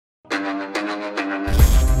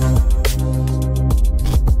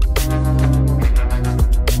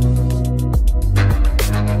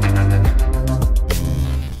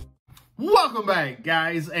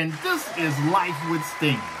right, guys, and this is Life with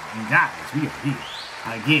Sting. And guys, we are here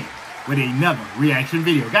again with another reaction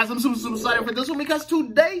video. Guys, I'm super excited for this one because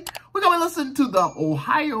today we're going to listen to the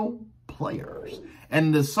Ohio Players.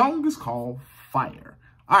 And the song is called Fire.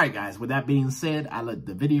 All right, guys, with that being said, I let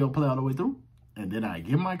the video play all the way through, and then I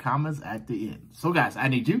give my comments at the end. So, guys, I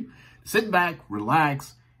need you to sit back,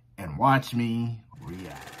 relax, and watch me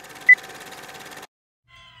react.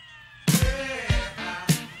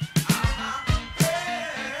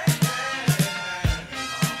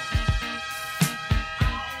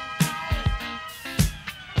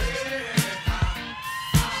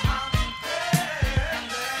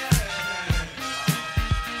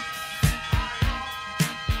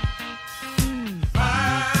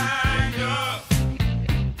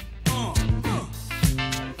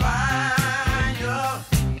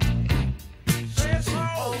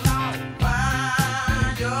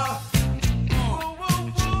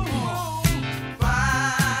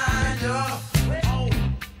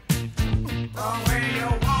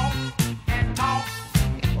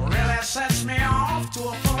 Sets me off to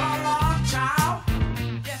a full long child.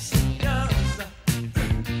 Yes, it does.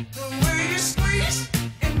 The way you squeeze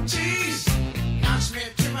and tease knocks me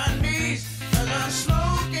to my knees as I'm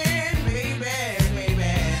smoking, baby.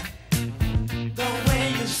 The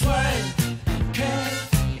way you sweat, okay,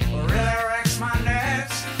 really wrecks my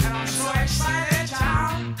nerves, and I'm so excited,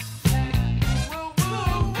 child. The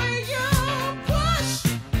way you push,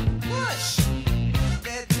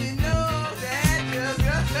 let me know that you're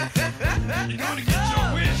good. You're gonna get your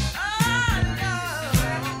wish.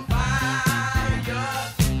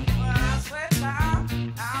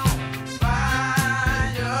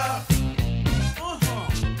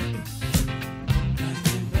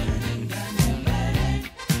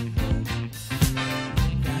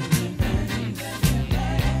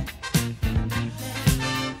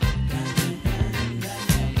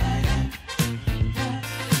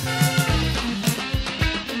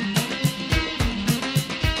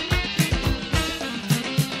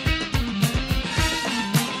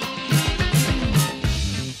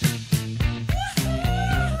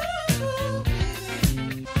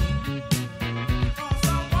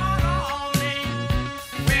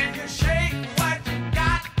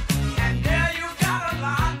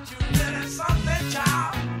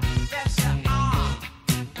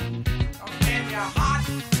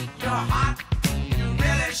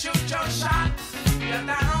 Shoot your shot, you're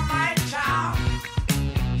dynamite, child.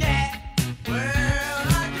 Yeah, well,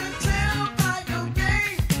 I can tell by your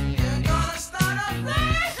game, you're gonna start a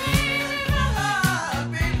flame,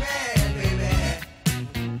 baby.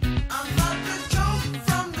 I'm not the joke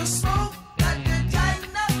from the smoke that you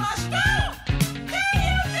tighten up my stroke. Yeah,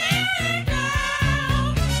 you feel it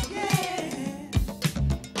now, yeah.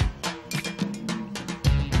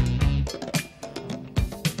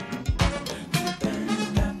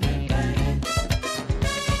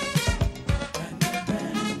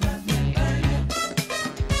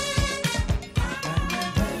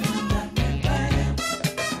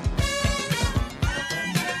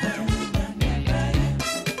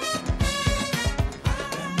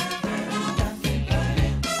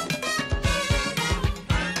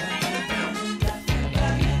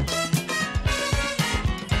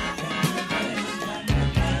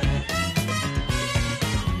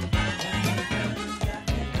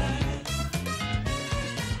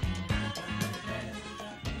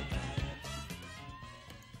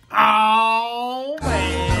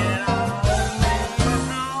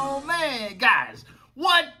 Oh man, guys,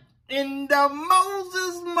 what in the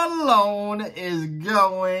Moses Malone is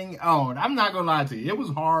going on? I'm not gonna lie to you, it was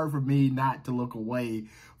hard for me not to look away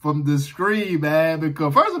from the screen, man,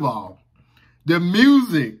 because first of all, the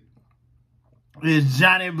music is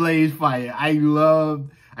Johnny Blaze Fire. I love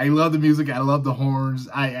the music, I love the horns,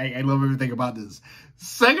 I love everything about this.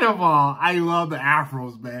 Second of all, I love the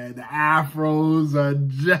afros, man. The afros are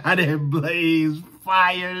Johnny Blaze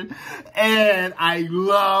Fire. And I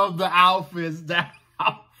love the outfits. The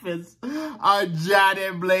outfits are Johnny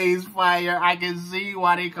Blaze Fire. I can see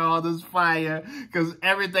why they call this fire, because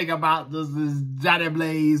everything about this is Johnny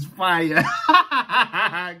Blaze Fire.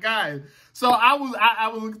 Guys, so I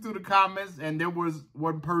was looking through the comments, and there was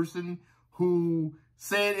one person who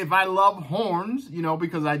said if I love horns, you know,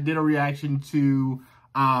 because I did a reaction to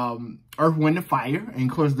Earth, Wind & Fire, and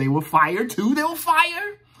of course they were fire too. They were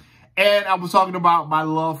fire. And I was talking about my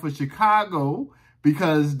love for Chicago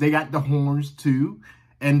because they got the horns too,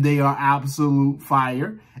 and they are absolute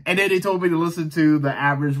fire. And then they told me to listen to the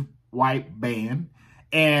Average White Band,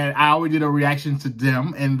 and I already did a reaction to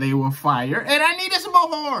them, and they were fire. And I needed some more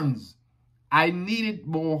horns. I needed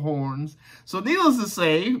more horns. So needless to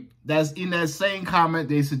say, that's in that same comment,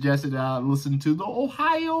 they suggested that I listen to the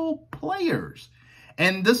Ohio Players.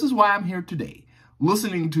 And this is why I'm here today,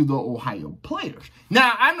 listening to the Ohio Players.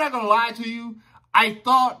 Now, I'm not going to lie to you. I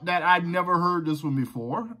thought that I'd never heard this one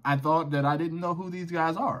before. I thought that I didn't know who these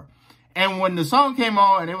guys are. And when the song came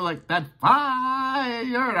on and they were like, that fire,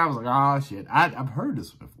 I was like, oh, shit, I've heard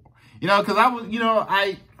this before. You know, because I was, you know,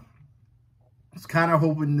 I was kind of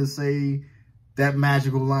hoping to say that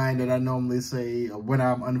magical line that I normally say when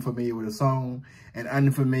I'm unfamiliar with a song and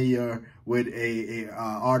unfamiliar with a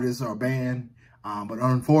artist or a band. But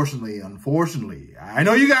unfortunately, I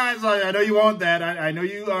know you guys, I know you want that. I know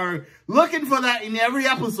you are looking for that in every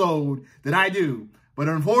episode that I do. But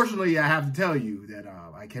unfortunately, I have to tell you that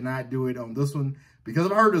I cannot do it on this one because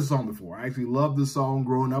I've heard this song before. I actually love this song,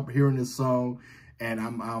 growing up hearing this song. And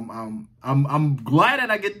I'm glad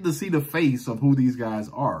that I get to see the face of who these guys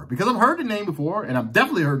are, because I've heard the name before and I've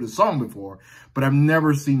definitely heard the song before, but I've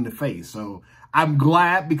never seen the face. So I'm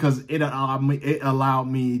glad because it allowed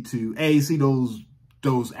me to see those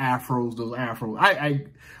afros.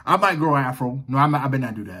 I might grow afro. No, I better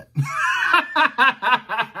not do that.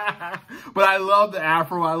 But I love the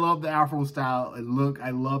afro. I love the afro style and look.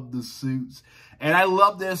 I love the suits. And I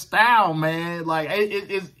love their style, man. Like,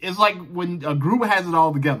 it's like when a group has it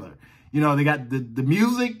all together. You know, they got the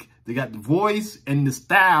music, they got the voice, and the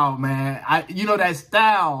style, man. You know, that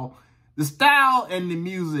style, the style and the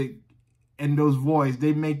music and those voice,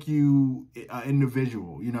 they make you an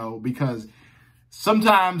individual, you know, because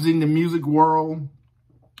sometimes in the music world,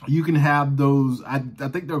 you can have those, I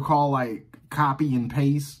think they're called like copy and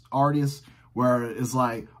paste artists, where it's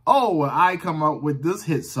like, oh, well, I come up with this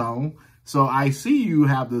hit song. So I see you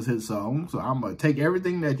have this hit song, so I'm going to take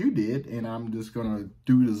everything that you did, and I'm just going to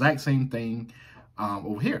do the exact same thing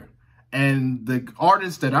over here. And the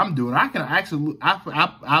artists that I'm doing, I can actually,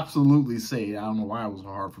 I absolutely say, I don't know why it was so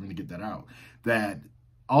hard for me to get that out, that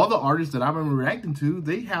all the artists that I've been reacting to,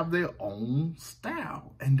 they have their own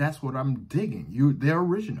style. And that's what I'm digging. They're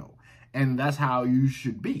original. And that's how you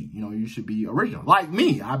should be. You know, you should be original. Like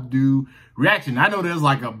me, I do reaction. I know there's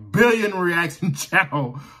like a billion reaction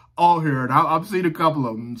channel all here, and I've seen a couple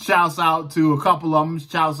of them. Shouts out to a couple of them.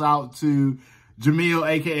 Shouts out to Jamil,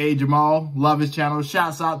 aka Jamal, love his channel.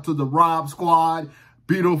 Shouts out to the Rob Squad,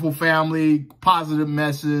 beautiful family, positive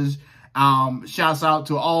message. Shouts out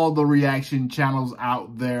to all the reaction channels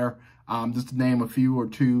out there, just to name a few or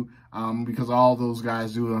two, because all those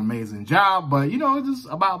guys do an amazing job. But you know, it's just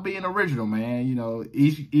about being original, man. You know,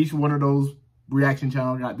 each one of those reaction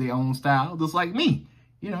channels got their own style, just like me.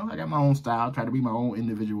 You know, I got my own style, try to be my own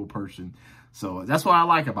individual person. So that's what I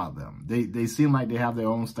like about them. They seem like they have their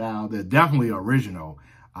own style. They're definitely original.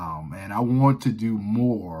 And I want to do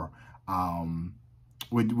more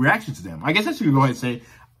with reactions to them. I guess I should go ahead and say,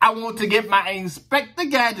 I want to get my Inspector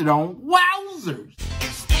Gadget on. Wowzers!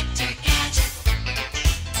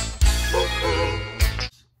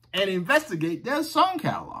 And investigate their song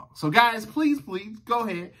catalog. So guys, please go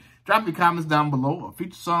ahead. Drop your comments down below of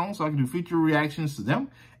feature songs so I can do feature reactions to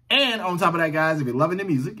them. And on top of that, guys, if you're loving the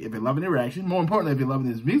music, if you're loving the reaction, more importantly, if you're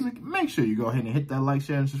loving this music, make sure you go ahead and hit that like,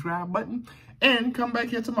 share, and subscribe button. And come back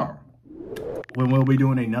here tomorrow when we'll be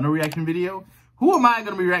doing another reaction video. Who am I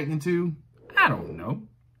going to be reacting to? I don't know.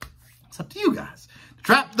 It's up to you guys.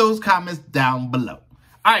 Drop those comments down below.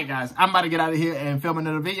 All right, guys, I'm about to get out of here and film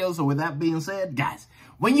another video. So with that being said, guys,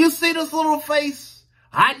 when you see this little face,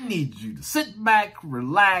 I need you to sit back,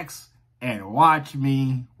 relax, and watch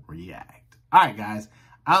me react. All right, guys,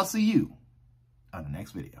 I'll see you on the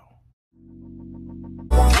next video.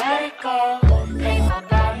 Let it go, make my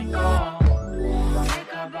body go.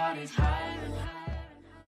 Make our bodies higher and higher.